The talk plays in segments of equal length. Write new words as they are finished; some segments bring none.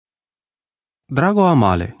Drago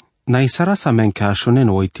amale, na isara sa men ka shonen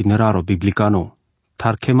o itineraro biblicano,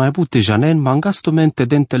 tar ke mai bute janen mangasto mente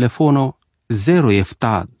den telefono 0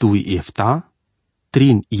 efta 2 efta,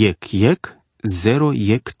 3 yek 0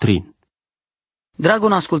 yek 3.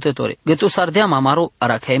 Dragon ascultători, gătu sardeam amaro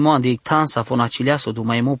aracaimo andi tan safonacileaso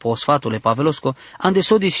dumaimo po sfatole pavelosko, ande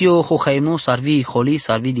sodisio hohaimo sarvi holi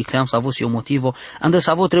sarvi dicleam savosio motivo, ande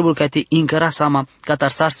savo trebul ca te incăra sama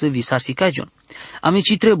catarsar să vi sarsi cagion.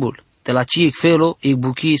 Amici trebul, de la ciec felo, e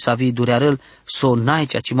buchi savi durearel, so nai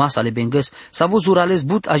ceaci masa le bengăs, savo zurales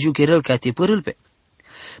but ajucherel ca te părâlpe.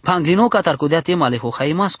 Panglino catarcodea tema le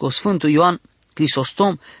hohaimasco, Sfântul Ioan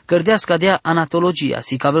Crisostom, cărdea scadea anatologia,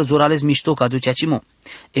 si cavel zurales mișto ca duceacimo.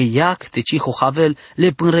 E iac te ci hohavel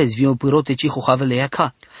le pânrezi, vio pâro te ci hohavel le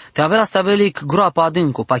iaca. Te avela stavelic groapa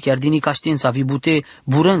adânco, pa chiar dini ca știința vi bute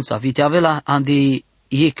burânța, vi te avela ande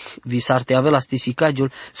iec vi s-ar te avela ste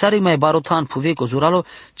sicagiul, sari mai barotan puveco zuralo,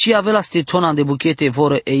 ci avela ste tona de buchete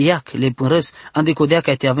voră e iac le pânrăz, ande codea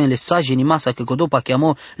ca te avem le saje ni masa că codopa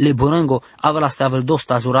chiamo le burângo, avela ste avel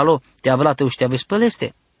dosta zuralo, te avela te uște aveți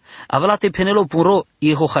păleste. Avela te penelo punro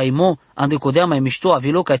e hohaimo, ande codea mai mișto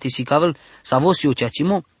avilo ca te sicavel savosio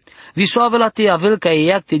ceacimo. Viso avela te avel ca e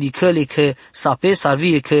iac te dicăle că sape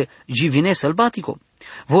sarvie că jivine sălbatico.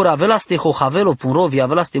 Vor avela ste hohavelo punro, vi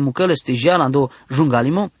avela ste mucăle ste jalando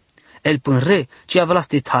jungalimo. El pânre, ci avela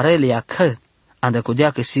ste tarele iacă, ande codea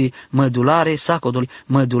că si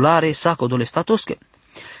mădulare sacodole statosche.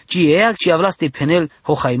 Ci e iac ci avela ste penel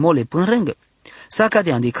hohaimo le pânrengă. Saca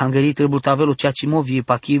de andi cangării trebuie tavelo ceacimo vie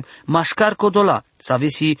pachiv mașcar codola, să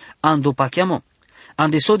avesi ando pachiamo.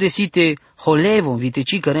 Ande so desite holevon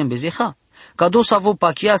viteci cărem bezeha. Ca do să avo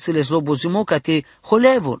pachia să le zlobozimo ca te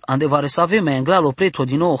holevon, ande vare să ave mai englalo preto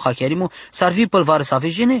din nou hachiarimo, s-ar vi păl vare să ave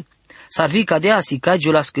jene. S-ar vi cadea si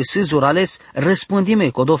cagiulas că sâzur ales răspândime,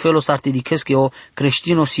 codo felo s-ar te dices că o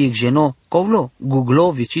creștino si exgeno covlo,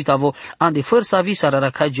 guglo vicitavo, ande făr să avi s-ar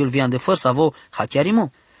aracagiul vi ande făr să avo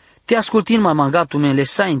hachiarimo. Te ascultin ma mangaptu men le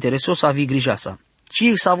sa intereso să avi grijasa. Ci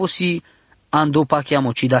savo si ando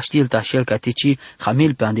pachiamo ci da știlta șel ca te ci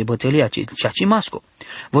hamil pe ande bătălia ci masco.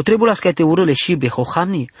 Vo trebulas ca te urâle și be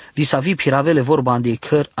hohamni, vis avi piravele vorba ande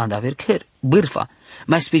căr andaver căr, bârfa,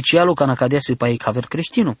 mai specialo ca nacadea să pai caver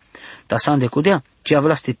creștino. Ta sande codea, ci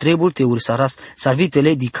avela ste trebul te ursaras,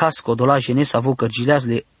 sarvitele di casco dola jene savo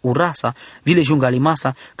cărgileazle urasa, vile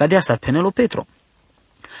jungalimasa, cadea sar penelo Petro.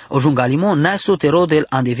 O jungalimo n-ai sote rodel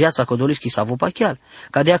ande viața codolischi savo pachial,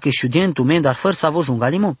 cadea că șudentul men dar făr savo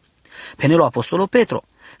jungalimo. Penelo apostolo Petro,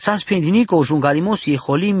 s-a spendinică o jungalimo si e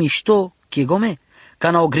holi mișto chegome,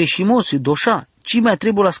 ca na o greșimo si doșa, ci mai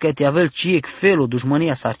trebuie la scăte avel ciec felo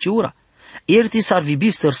dușmănia sarciura. Erti s-ar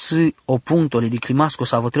vibistăr si o punctole di climasco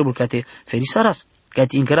savo trebuie ca te ferisaras, ca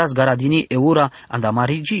te încăras garadini eura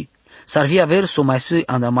andamarigi, s-ar via verso mai si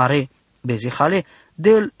andamare bezehale,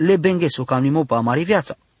 del le bengheso cam nimo pa mari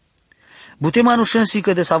viața. Butema șansi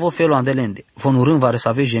că de savo felo andelende, von urân vare să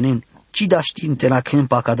ave jenen, ci da știnte la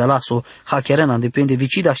câmpa ca de laso, hachiarena depende vi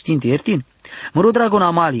ci da știnte iertin. Măro dragon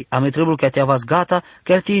amali, ame trebul că te avas gata,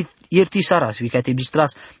 că te ierti saras, vi că te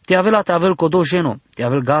bistras, te avela te avel codo jeno, te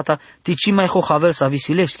avel gata, te ci mai hohavel sa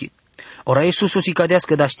visileschi. Ora Iisus o si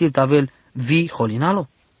cadească da știlt avel vi holinalo.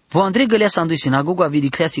 Vo Andrei gălea să andui sinagoga vidi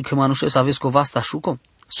clasic că manușe să aveți covasta șuco.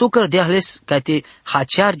 Socăr de ales ca te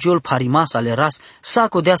haciargiol parimas ale ras,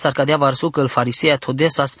 saco de asar ca de avar socăl farisea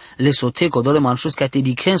todesas le soteco dole manșus ca te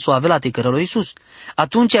dicenso avela te cărălo Iisus.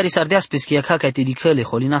 Atunci ari s-ar dea speschia ca te dicăle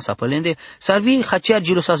holina sa pălende, s-ar vi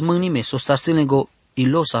haciargilo sa zmâgnime, so star sâlnego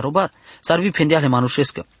ilo sa robar, s-ar vi pendeale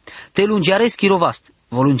manușescă. Te lungearesc chirovast,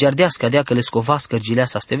 volungeardească dea că le scovas cărgilea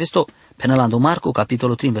sa stevesto, penalando Marco,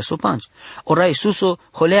 capitolul 3, versul 5. Ora Iisuso,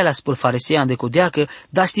 holeala spăl farisea îndecodeacă,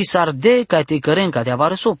 dar știi s-ar de ca te căren ca te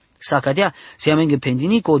avarăso, sa cadea, se amengă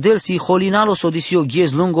pendinico, del si holinalo sodisio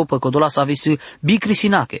ghiez lungo pe codola sa visi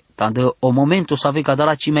bicrisinache, tandă o momento sa ve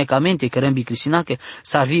cadala cimecamente căren bicrisinache,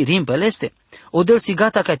 s-ar vi rimpeleste, o del si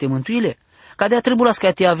gata ca te mântuile, cadea trebulas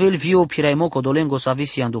ca te avel vio piraimo codolengo sa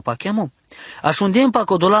visi andu pachiamo. Așundem pa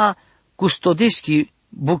codola custodeschi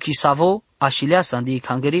buchi savo, așileasa andi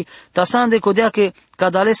cangeri, ta sa ande codea că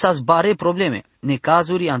cadale sa zbare probleme,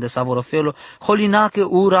 necazuri ande savorofelo, holinache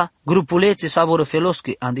ura, grupulețe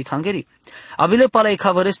savorofiloschi andi cangeri. Avile palai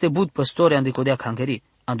cavăreste bud păstori ande codea cangeri,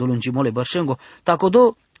 andu lungimole bărșengo, ta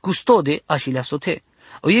codo custode așilea sote.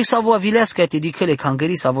 O ei savo avilească te dicele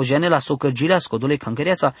cangeri savo janela so cărgileasco dole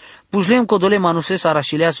cangereasa, pujlem codole manusesa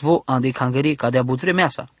arașileas vo ande cangeri cadea bud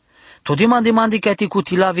vremeasa. Todima demandi ca te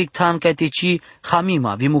cutila victan ca te ci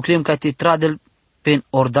hamima, vimuclem ca te tradel pen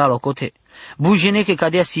ordalo cote. Bujene că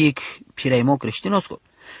cadea siec piraimo creștinosco.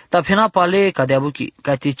 Ta pena pale kadeabuki,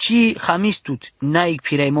 kate ci hamistut naik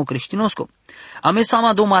piraimo creștinosco. Ame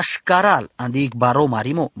sama do mașcaral, andic baro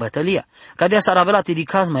marimo, bătălia. Cadea saravela te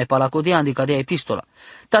dicaz mai palacodea andi cadea epistola.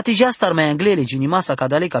 Tati jastar mai anglele ginimasa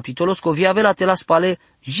cadale capitolosco via vela te las pale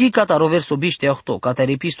ji cataro verso biște 8,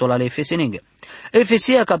 catare epistola le efesenenge.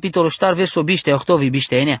 Efesia capitolo star verso biște 8 vi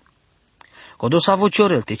biște enea. Codo savo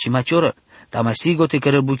ciorel te cima ciorel. Ta mai sigo te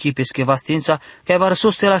cărăl buchi pesche vastența, ca va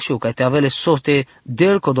răsoste la șou, ca te avele soste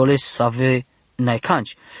del codoles să ave n-ai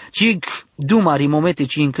canci. Cig dumari momente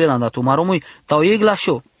ci înclela da tu maromui, tau ieg la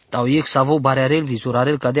șou, tau ieg savo barearel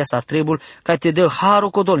vizurarel ca dea s-ar trebul, ca te del haro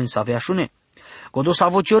codolin să avea șune. Codo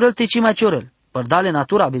savo ciorel te cima ciorel. Părdale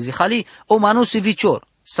natura bezihali, o manu si vicior,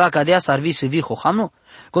 sa ca dea s-ar vi si vi hohamnu.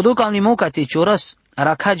 Codo cam limo ca te ciorăs,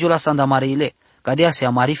 aracagiu la sandamareile, ca dea se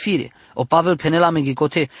amari fire. O Pavel penela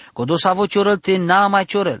mengicote, codo savo ciorel te na mai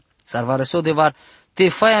ciorel. S-ar va răso de var, te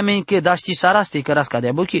faia men că daști saras te căras ca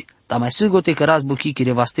de buchi, ta mai sigo te căras buchi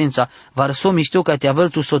chire vastența, va răso mișteu ca te avel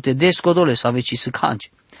tu so te des codole să aveci să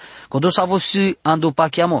canci. Codo savo si andu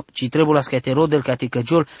pachiamo, ci trebuie la te rodel ca te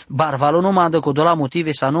căgiol, barvalo nu manda codola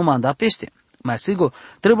motive să nu manda peste. Mai sigo,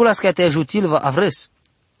 trebuie la te ajutil va avres.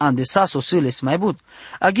 Ande saso siles mai bud.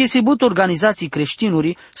 Aghesi but organizații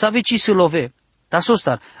creștinuri să aveci să love. Ta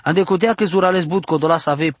sostar, ande codea că zurales bud codola să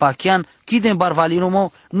ave pachian, chidem barvalino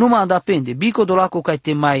mo, nu manda pende, bi codola co ca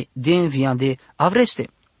te mai den viande avreste.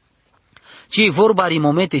 Ci vorbari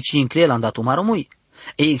momente ci încrel andatu maromui.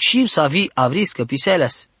 E exib să avi avris că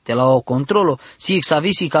piseles, te la o controlo, si ex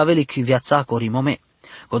avisi caveli că viața corimome.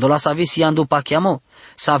 Codola să avisi andu pachiamo,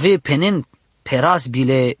 să ave penen peras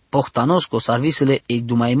bile pohtanosco sarvisele e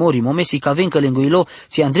dumai mori momesi ca vencă lenguilo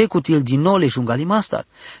si andre cutil din nou le jungali mastar.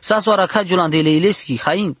 Saso aracagiul ande le ileschi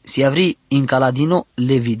hain si avri incaladino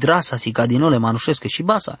le vidrasa si cadino le manușescă și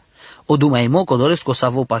basa. O dumai mo codolesco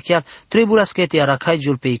savo pachiar trebuie să te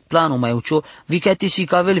aracagiul pe plano mai ucio vicati si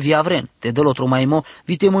cavel viavren te delotro mai mo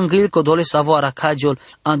vite mângâil codole savo aracagiul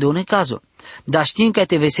ande une cazo. Dar știin că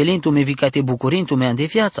te veselintu-me vicate bucurintu-me ande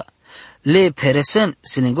viața. Le peresen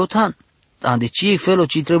silengotan. Ande ci felul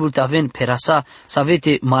ci trebuie te avem perasa să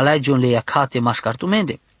avete malagion le iacate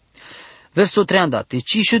mașcartumende. Versul 3 andate,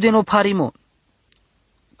 ci și de no parimo.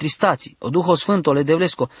 Tristați, o Duho Sfântul le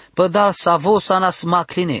devlesco, pădal savo sanas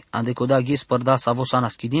macline, ande coda ghis pădal savo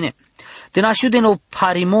sanas chidine. Te nașu de no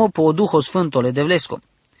parimo po o Duho Sfântul le devlesco.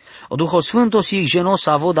 O Duho Sfântul si geno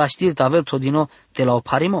savo da știl tavel todino te la o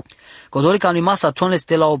parimo. Codori cam limasa tonles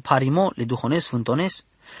te la o parimo le duhones sfântones.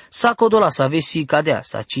 Sa codola să avesi cadea,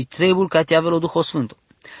 sa ci trebul ca te avelo Duho Sfântul.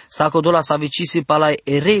 Sa codola să aveci si palai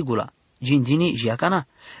e regula, gindini jiacana.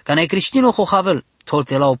 Ca ne creștino hohavel,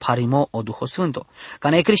 tolte la o parimo o Duho Sfântul. Ca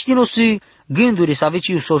ne creștino si gânduri să aveci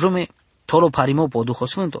usojume, tolo parimo po Duho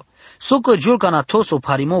Sfântul. Socă jul ca na toso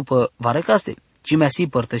parimo pe varecaste, ci mea si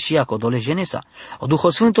părtășia codole genesa. O Duho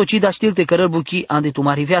Sfântul ci da știl te cărăl buchi ande tu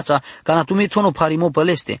mari viața, ca na tu mi tono parimo pe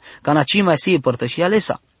leste, ca na ci mea si părtășia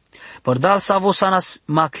lesa. Părdal savo sanas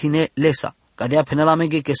macline lesa, cadea penela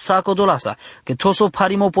mege că sa codolasa, că toso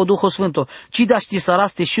parimo po Duho Sfântul, ci da ști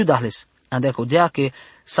saraste șudahles, ande codea că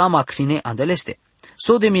sa macline andeleste.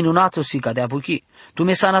 So de minunato si cadea buchi, tu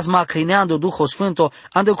me sanas macline ando Duho Sfântul,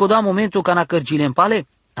 ande coda momentul ca na cărgile în pale,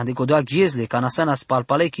 ande codea ghiezle, ca na sanas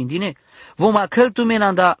palpale chindine, vom acăl tu men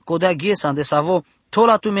anda codea ghies ande savo,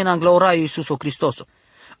 tola tu men anglaura Iisuso Cristoso.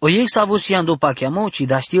 O ei savo si ando pachiamo, ci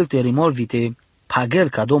da știl te rimolvite, pagel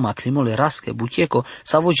ca doma climole rasche bucheco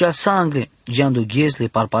savo già sangue giando ghiesle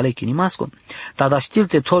parpale chinimasco tada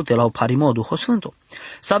știlte tolte la o parimo Duho Sfântul.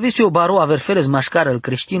 Savisi o baro aver feles mașcarel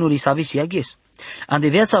creștinului savisi a ghies. Ande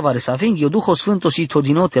viața vare să avenghi o Duho Sfântul si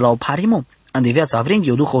todinote la o parimo. Ande viața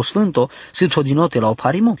avrenghi o Duho Sfântul si todinote la o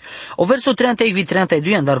parimo. O verso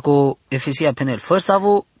 31-32 andar co Efesia penel făr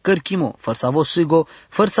savo cărchimo, făr savo sigo,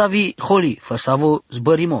 făr savi holi, făr savo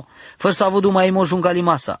zbărimo, făr savo dumaimo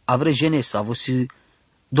jungalimasa, avre genes savo si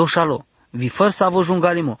doșalo, vi făr savo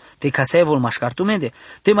jungalimo, te casevol mașcartumende,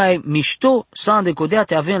 te mai mișto sande codea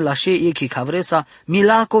te avem la șe echi cavresa,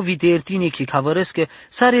 milaco vite ertine echi cavăresche,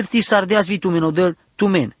 sar erti sardeas vi tumenodel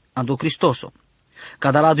tumen, ando Cristoso.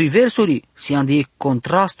 Cada la dui versuri si andi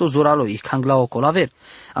contrasto zuralo i canglao colaver.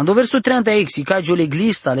 Ando verso 30 exi cagio le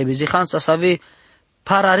glista le bezehansa save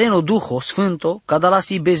parareno Duho Sfânto, cada la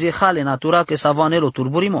si bezehale natura che savanelo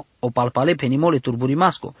turburimo, o palpale penimole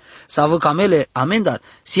turburimasco, savă camele amendar,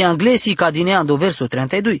 si anglesi cadine ando verso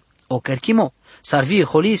 32, o kerchimo, sarvi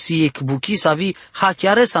holi si ekbuki savi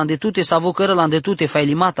hachiares ande tute savo cărăl ande tute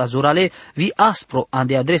failimata zurale vi aspro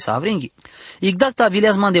ande adresa avrenghi. Igdacta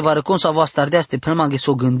vileazman de varăcon savo astardeaste pelmanghe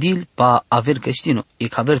so gândil pa aver creștino,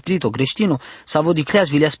 ec aver trito creștino, savo dicleaz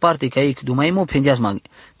vileaz parte ca ec dumaimo pendeazmanghe,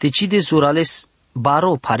 te cide zurales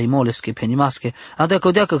baro parimoles ke penimaske, anda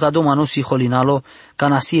kodea că cadoma nu si holinalo,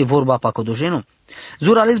 canasie vorba pa codojenu.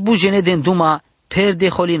 Zurales bujene den duma perde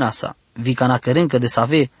holinasa, vi cana cărencă de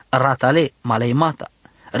save ratale maleimata,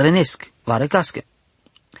 renesc, varecaske.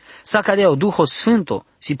 Sa cadea o duho sfânto,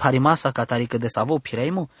 si parimasa catarică de savo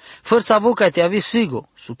piraimo, făr savo ca te ave sigo,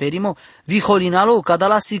 superimo, vi holinalo,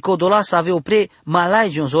 cadala si codola să ave opre malai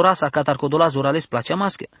gion zorasa catar codola zorales placea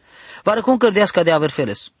masche. Varecon cărdeas cadea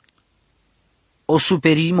verfeles. O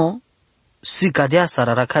superimo, si cadea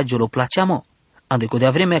sararacagiolo placeamo, ande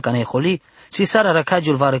codea vremea ca ne holi, si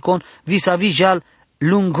sararacagiol varecon, vis-a-vis jal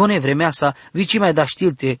lungone vremea sa, vici mai da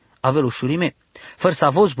știlte avel ușurime. Făr să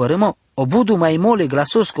voz bărămă, o budu mai mole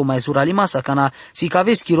glasosco mai zuralimasa cana si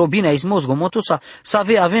caveschi robina ismos gomotosa să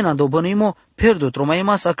ave avena do bănuimo perdo tromai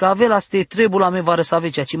masa ca avela ste trebula me vară să ave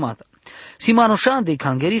ceacimata. Si manușan de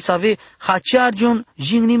cangeri să ave haciargion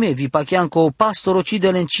jignime vi pachean co pastoro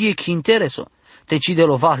cidelencie chintereso. Te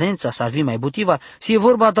cidelo valența s-ar vi mai butiva, si e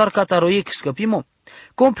vorba doar cataroiec scăpimo.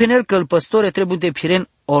 Compenel că îl păstore trebuie de piren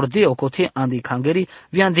orde o cote ande cangeri,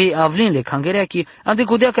 vian de avlinle cangereachi, ande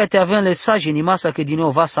codea ca te avem le sajeni masa că din nou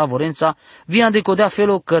va savorența, vian de codea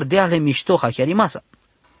felo cărdeale mișto hachiari masa.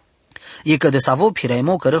 E că de savo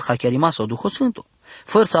piraimo cărăl hachiari masa o duho sfânto.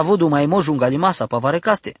 Făr savo dumaimo jungalimasa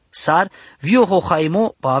pavarecaste. Sar vio ho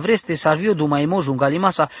haimo pavreste sar vio dumaimo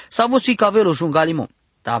jungalimasa, savo si cavelo jungalimo.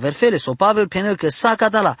 Da verfele so Pavel penel că sa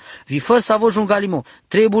cadala, vi făr savo jungalimo,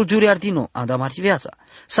 trebul duriardino, anda mari viața.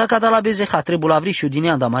 Sa cadala bezeha, trebul avrișiu din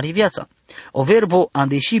anda mari viața. O verbo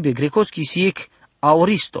andeșibe grecoski siec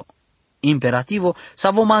auristo. Imperativo,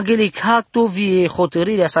 savo mangelic hacto vie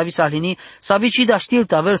hotărârea sa visalini, sa vici da știl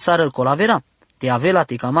tavel sarăl colavera. Te avela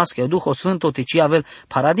te camasche o duho sfânto te ci avel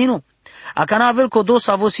paradino. Acana avel codo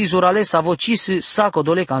savo si zurale savo cis sa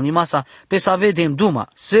codole camimasa, pe sa vedem duma,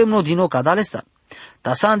 semno dino cadalesta.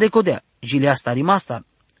 Ta sa andecodea, gilia starimasta,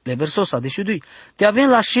 le versosa de șudui, te avem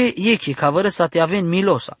la șe ieche cavără sa te avem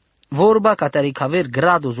milosa. Vorba ca te-ari caver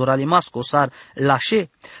grado zoralimasco sar la șe,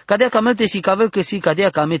 cadea camel te si cavel că si cadea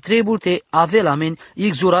came trebul te avel amen,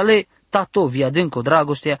 ic zurale tato via dânco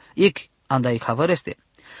dragostea, ic andai cavăreste.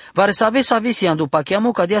 Vare să avesi andu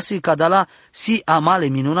pacheamo cadea si cadala si amale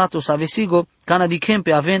minunato să avesigo, cana di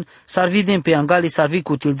kempe aven, sarvidem pe angali sarvi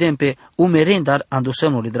cutildem pe umerendar andu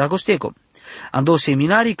semnului dragosteco. Ando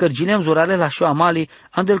seminarii cărgilem zorale la șo amali,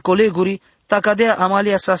 andel coleguri, ta cadea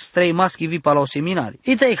amalia sa strei maschi vi pa la o seminari.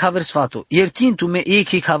 Ita e haver sfatu, iertin tu me e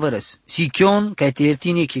che haveres, si chion ca te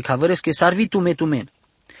iertin e che haveres che sarvi tu me tu men.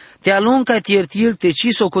 Te alon ca te iertil te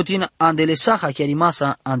ci socotin andele saha chiar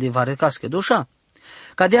masa ande varecasche doșa.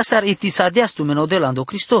 Cadea sar etisadeas tu menodel ando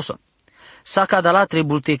Cristoso. Sa cadala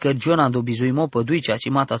trebul te cărgion ando bizuimo pădui cea ci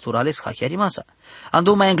mata surales hachiari masa.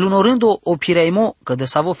 Ando mai înglunorând o pireimo că de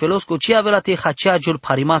savo felosco ci avea te haceagiul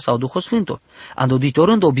parimasa o duho sfânto. Ando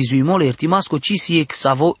ditorând o bizuimo le ertimasco ci si ex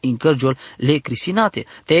savo incărgiol le crisinate,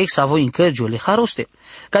 te ex savo incărgiol le haroste.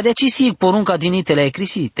 Cadea ci si porunca dinite la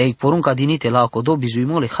ecrisi, te ex porunca dinite la acodo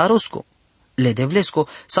bizuimo le harosco. Le devlesco,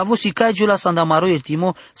 savo si caigiula sandamaro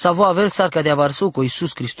ertimo, savo avel sarca de avarsuco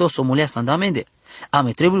Iisus Hristos o mulea sandamende.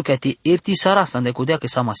 Ame trebul ca te erti saras ande codea că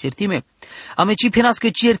sama sirtime. Ame ci penas că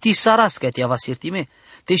ci erti saras ca te ava sirtime.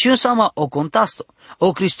 Te și sama o contasto.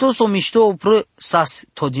 O Hristos o mișto o pră sas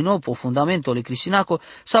todino po fundamento le crisinaco,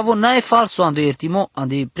 savo nae falso ando ertimo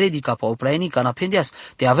ande predica pa o praenica na pendeas.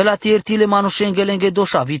 Te avela te ertile manușengelenge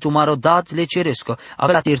doșa, vi tu maro dat le ceresco.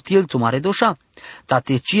 Avela te ertil tu mare doșa. Ta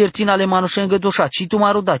te ci ertina le manușenge doșa, ci tu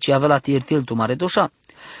maro da, ci avela te ertil tu mare doșa.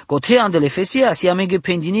 Cotre andele fesia si amenge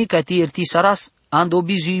pendini ca te erti saras ando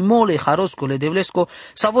bizuimole harosco le devlesco,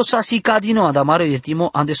 savo sasi cadino anda maro ertimo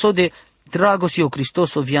ande so de dragosio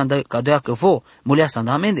Cristoso vianda cadea că vo mulea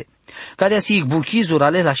sandamende. Cadea si buchizur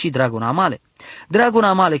ale la și dragon amale. Dragon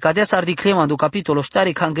amale cadea s-ar diclema do capitolo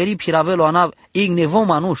ștare cangeri piravelo anav ignevo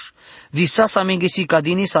manuș. Visa sa mengesi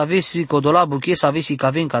cadini sa vesi codola buche sa vesi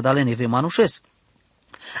caven cadale neve manușes.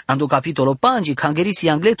 Ando capitolo pangi cangeri si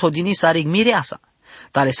angle todini sa rig mireasa.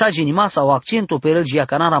 Tale sagini masa o accento per el gia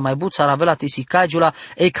canara mai but s-ar avea te si cagiula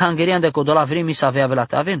e cangerian de codola vremi să avea avea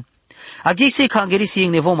te aven. Aghei cangeri si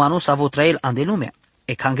ignevo manus avo trael ande lumea.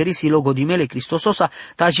 E cangeri si logodimele Cristososa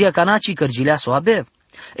ta gia canaci cărgilea so abev.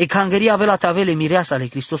 E cangeri avea te avele mireasa le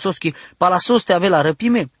Cristososchi palasos te avea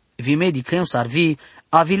răpime. Vimedi clem s-ar vi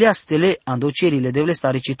avileastele andocerile de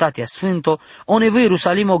vlesta recitatea sfânto o nevoi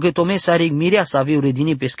Rusalimo ghetome s-ar mireasa aviu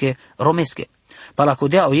redini pesche romesche. Pala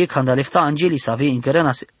codea o e canda lefta angeli să avea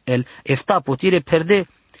încărenas el efta potire perde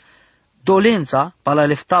dolența pala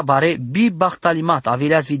lefta bare bi bahtalimat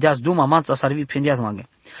avileas videas duma manța sarvi pendeaz mangă.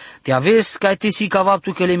 Te aveți ca te si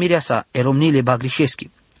cavaptu că le mireasa eromnile bagrișeschi.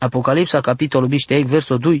 Apocalipsa capitolul biște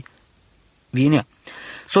versul 2. vinia.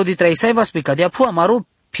 So di traisai va spicadea pu amaro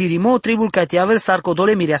pirimo tribul catiavel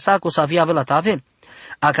sarcodole miriasaco savia avela tavel.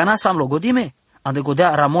 Acana sam logodime, ande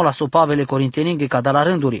godea ramola sopavele corinteninge cada la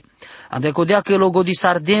rânduri. Ande godea că logodi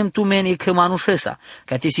sardem tu meni că manușesa,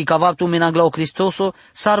 că te si cavap tu menagla o Cristoso,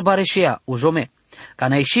 sar bareșea, ujome. Ca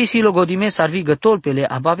na ieși si logodime sarvi gătolpele,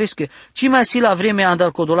 abavesche, ci mai si la vreme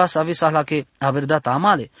andal codola să ave sahla că aver data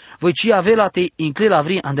amale. Voi ci avela te incle la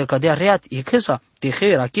vri ande cădea reat, e câsa,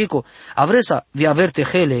 tehe, racheco, avresa, vi aver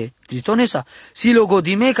tehele, tritonesa, si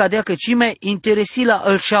logodime cadea că ci mai interesi la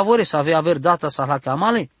îl șavore să ave aver data sahla că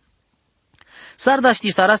amale. Sarda ști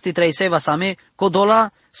staraste traiseva same,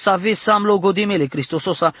 codola să ave sam logodimele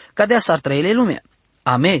Cristososa, cadea sar trăile lumea.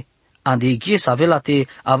 Ame, ande ighies avela te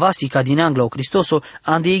avasi ca din angla o Cristoso,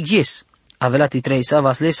 ande ighies, avela te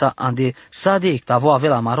traiseva slesa, ande sade tavo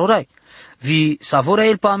avela marorai, vi savora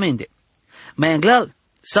el pa amende. Mai anglal,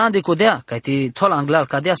 sa ande codea, ca te tol anglal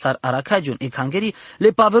cadea sar aracagion e cangeri,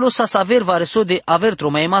 le pavelo sa saver vareso de aver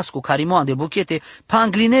tromaemas cu carimo ande buchete,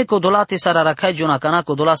 pangline codolate sar aracagion acana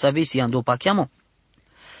codola sa vesi ando pachiamo.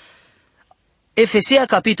 Efesia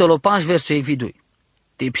capitolo 5 verso evidui.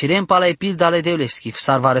 Te pirem pala epildale de leschi,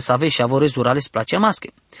 sar vare să aveți și avore zurales placea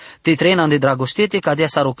masche. Te trenan de dragostete cadea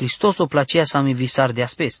sar o Cristoso placea să mi visar de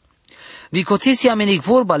aspes. Vicotisi amenic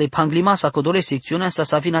vorba le panglimasa codole secțiunea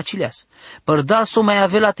să vin cileas. Părdal so mai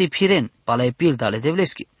avela te piren pala epildale de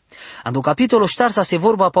leschi. Ando capitolo ștarsa se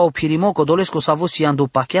vorba pa o pirimo codolesco savo si ando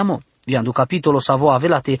pachiamo. Vi ando capitolo savo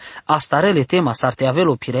avela te astarele tema sar te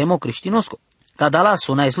avelo piremo creștinosco. Cadala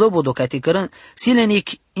suna slobodo ca te cărân silenic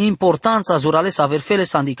importanța zurales averfele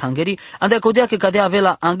sandi cangeri, ande codea că cadea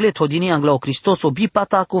avela angle todini angla o Cristoso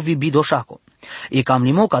bipataco vi bidoșaco. E cam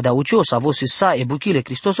limo cadea ucio să avo sa e buchile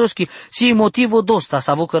Cristososki, si motivo dosta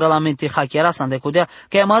să avo cără la mente hachiara sande codea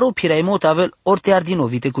că e maro piraimot avel orte ardino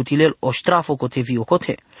vite cutilel o ștrafo cote vio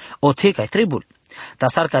cote, o te ca trebul.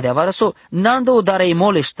 Tasar cadea varăso, nando o darei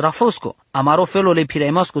mole strafosco, amaro felo le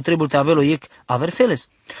piraimasco trebul te avelo iec averfeles.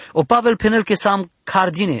 O Pavel penel că sam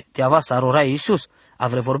cardine te avas arorai Iisus,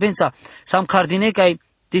 avre vorbența, sam cardine cai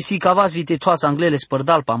te si cavas vite toas anglele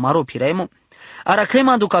spărdal pa maro piraimo. Ara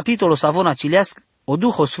cremandu capitolo savona cileasc, o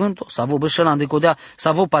duho sfânto, savo bășălan de codea,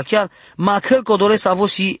 savo pachiar, ma căl codole savo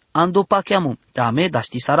si ando pachiamu, da me da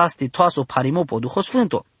ști saraste toaso parimo po duho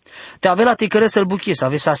sfânto. Te avela te căre să-l buchie, să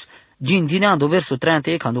avesas gindineando versul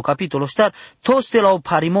 3 cando capitolo ștar, toste la o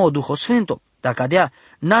parimo duho sfânto, da cadea,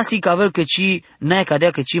 nasi cavel că ci, n-ai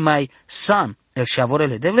cadea că ci mai san, el și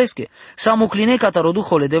avorele devlesche, sa mucline cataro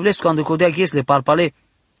duhole devlesco ando codea ghiesle parpale,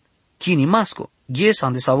 chini masco, ghies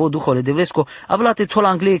ande savo duhole devlesco, avlate tol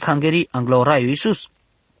anglei cangeri anglaoraio Iisus.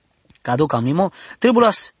 Cado cam nimo,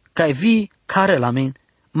 trebulas cai vi care la men,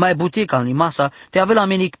 mai bute cam nimasa, te avela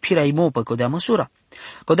menic piraimo pe codea măsura.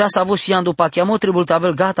 Codea să avo si ando pachiamo, trebul te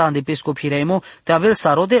avel gata ande pesco piraimo, te avel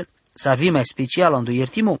sarodel, să vi mai special ando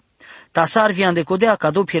iertimo. Ta sarvi ande codea,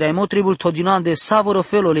 cado piraimo, trebul todino ande savoro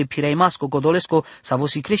felole piraimasco codolesco, să avo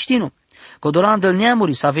si creștino. Codolandel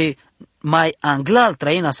neamuri să ave mai anglal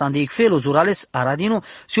traina sa ande felo zurales aradino,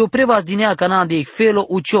 si oprevas dinea cana ande felo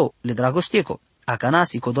ucio le dragosteco. Acana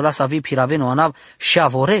si codola să ave piraveno anav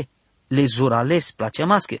șavore, le zurales place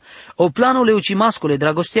masche. O plano le ucimasco le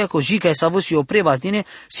dragosteaco jica e savo si oprevas dine,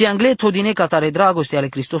 si angleto dine catare dragoste ale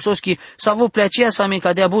Cristososki, savo placea sa me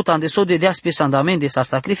cadea buta ande so de deas pe sandamende sa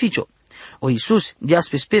sacrificio. O Iisus, deas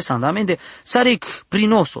pe spes sandamende, saric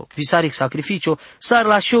prinoso, vi saric sacrificio, sar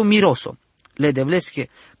lascio miroso. Le devlesche,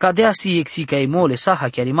 cadea si exica e mole saha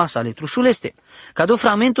chiarimasa le trușuleste. Cado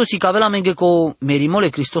fragmento si cavela menge co merimole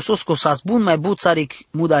Cristososco sas bun mai but saric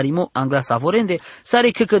mudarimo angla savorende,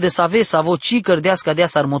 saric că de save savo ci cărdeas cadea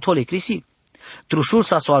sar motole crisi. Trușul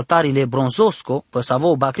sas o altarile bronzosco, pe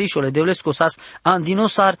savo bacrișole devlesco sas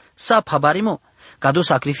andinosar sap habarimo. Cado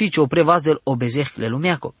sacrificio prevas del obezeh le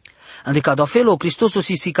lumeaco. Ande cado felo Cristoso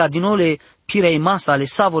si cadinole pirei masa le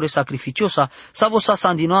savore sacrificiosa, savo sa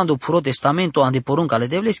sandinoando puro testamento ande porunca le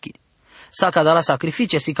devleschi. Sa cadala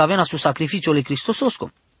sacrifice si cavena su sacrificio le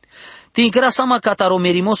Cristososco. Tinkera sama cataro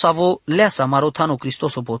merimo savo leasa marotano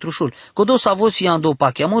Cristoso potrușul, codo savo si ando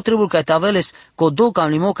pachiamo trebul ca te aveles, codo cam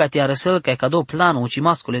limo ca te arăsăl ca cado plano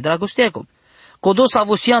ucimasco le dragosteaco. Codo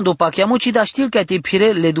savo si ando pachiamo ci da știl ca te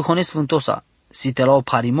pire le duhones sfântosa. Si te la o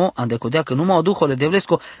parimo, ande codea că numai o duhole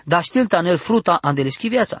devlesco, da știlta nel fruta ande leschi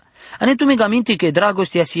viața. Ane tu mi-aminti că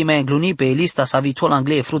dragostea si mai îngluni pe lista sa vitol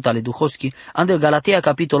anglee fruta le duhoschi, ande Galatea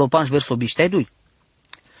capitolo 5 verso 22.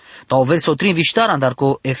 Ta o verso 3 viștar andar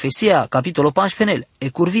co Efesia capitolo 5 penel, e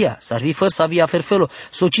curvia, sarvi făr sa via ferfelo,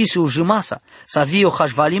 socisi u jumasa, sarvi o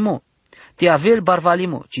hashvalimo. te avel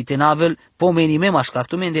barvalimo, ci te navel pomenime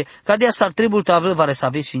mașcartumende, cadea s-ar trebul te avel vare să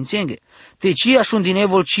aveți sfințenge. Te ci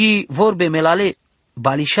așundinevol ci vorbe melale,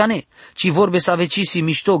 balișane, ci vorbe să avecisi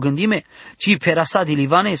mișto gândime, ci perasa de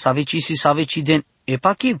livane, să avecisi să aveci den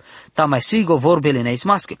epachiv, ta mai sigo vorbele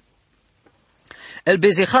neismasche. El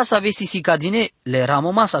bezeha să avesi si cadine, le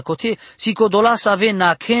ramoma sa cote, si codola să ave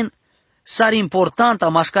naken, sar importanta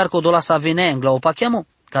mașcar codola să ave ne engla opachiamo,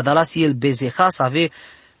 cadala si el bezeha să ave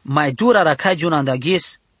mai dura racagiun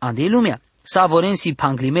andaghes ande lumea. Savorensi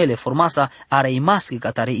panglimele formasa are imasche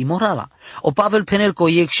catare imorala. O Pavel penel ko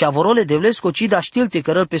yek shavorole devlesko ci da știlte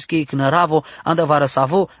cărăl pesche knăravo anda vara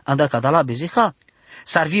savo anda cadala bezeha.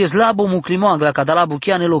 Sarvie slabo muclimo angla cadala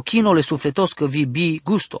buchianelo chinole sufletos că vi bi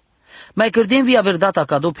gusto. Mai credem vi aver data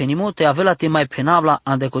cado penimo te avela te mai penabla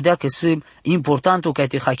anda codea că se importanto ca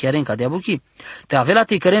te hachiaren ca de abuchi. Te avela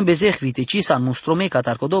te cărem bezeh vite ci san mustrome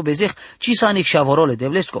catar codo bezeh ci san ik shavorole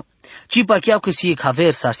devlesko. Ci pachiau că si ek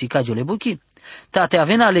haver sar si cagiole buchi. Te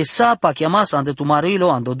avena le sa pachiamas ande tu marilo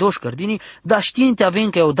ando doș cărdini, da știin te aven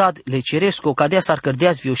că i-o dat le ceresco cadea s-ar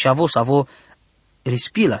cărdeați viu șavo savo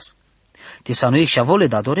respilas. Te să nu e șavole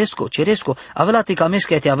da doresco, ceresco, avela te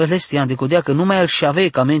camesca te avelesti ande codea că numai el șave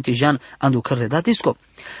camente jan andu cărre datisco.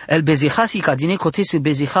 El bezihasi ca dine cotese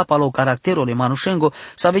beziha palo caracterole manușengo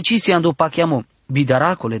să vecisi andu pachiamo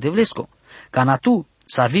bidaracole devlesco. Ca natu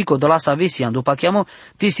sarvico de la savesi andu pachiamo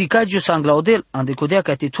te sicagiu sanglaudel ande codea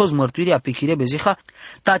că te toți mărtuirea pe chire beziha,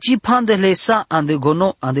 taci pandele sa ande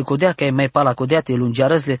gono ande codea că mai pala codea te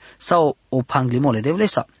lungearăzle sau o panglimole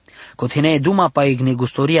devlesa. Cotine duma pa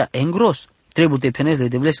ignegustoria engros, trebuie te penezle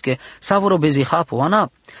devleske savoro beziha po ana,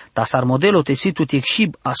 ta sar modelo te situ te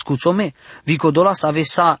xib ascuțome, vicodola să ave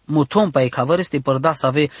sa mutom pa e cavăreste părda să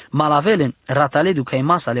ave malavelen rataledu ca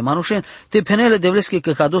masale manușen, te penele devleske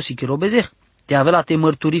că cadosi chiro bezeh, te avela te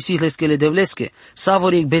mărturisi leskele devleske,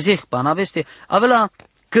 savori bezeh pa naveste, avela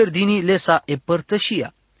cărdini lesa e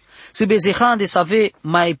părtășia. Se bezeha de să ave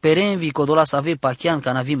mai peren vicodola să ave pachian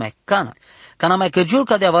ca navi mai cana. Cana mai căgiul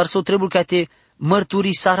ca de avarso trebuie ca te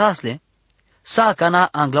mărturi sarasle, sa cana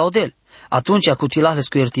anglaudel. Atunci acutilales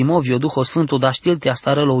cu ertimovio duho sfântul da știl te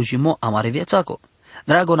astarălo ujimo amare viațaco.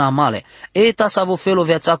 Dragona amale, eta savo felo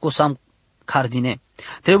viațaco sam cardine.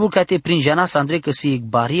 Trebuie ca te prinjana să andre că si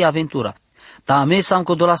bari aventura. Ta ame sam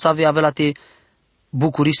codola să avea te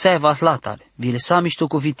bucurisai vaslatare, vile sam mișto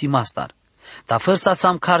cu vitimastar. Ta fărsa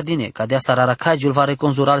sam cardine, ca dea sarara cagiul va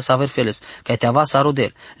reconzurale să aver feles, ca te ava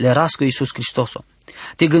sarodel, le rasco Iisus Hristoso.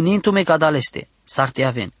 Te gândindu-me ca daleste, sar te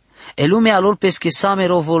aven. E lumea lor pesche same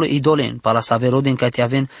rovolo idolen, pala să averoden ca te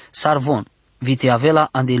aven sarvon, vite avela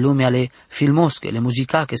ande lumea le filmosche, le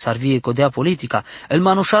muzica che sarvie codea politica, el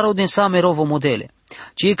manușaro den same rovo modele.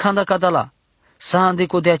 Ci canda cadala, sa ande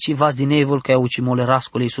codea ci vas din evol ca ucimole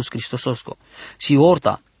rascole Iisus Hristososco. Si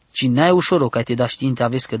orta, ci n-ai ușoro ca te da știinte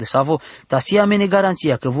avescă de savo, ta si amene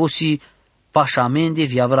garanția că vosi pașamende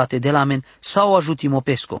viavrate de la men sau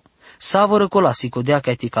ajutimopesco. Savo răcola si codea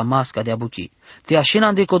ca te ca masca de abuchi. Te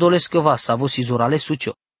așena de codolescă vas sa vosi zorale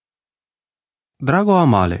sucio. Drago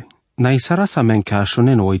amale, na isara sa men ca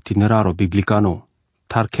așonen o itineraro biblicano,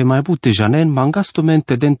 tar che mai bute janen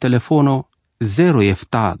mangastumente den telefono 0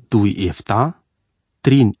 efta 2 efta,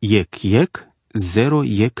 3 yek 0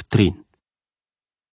 yek 3.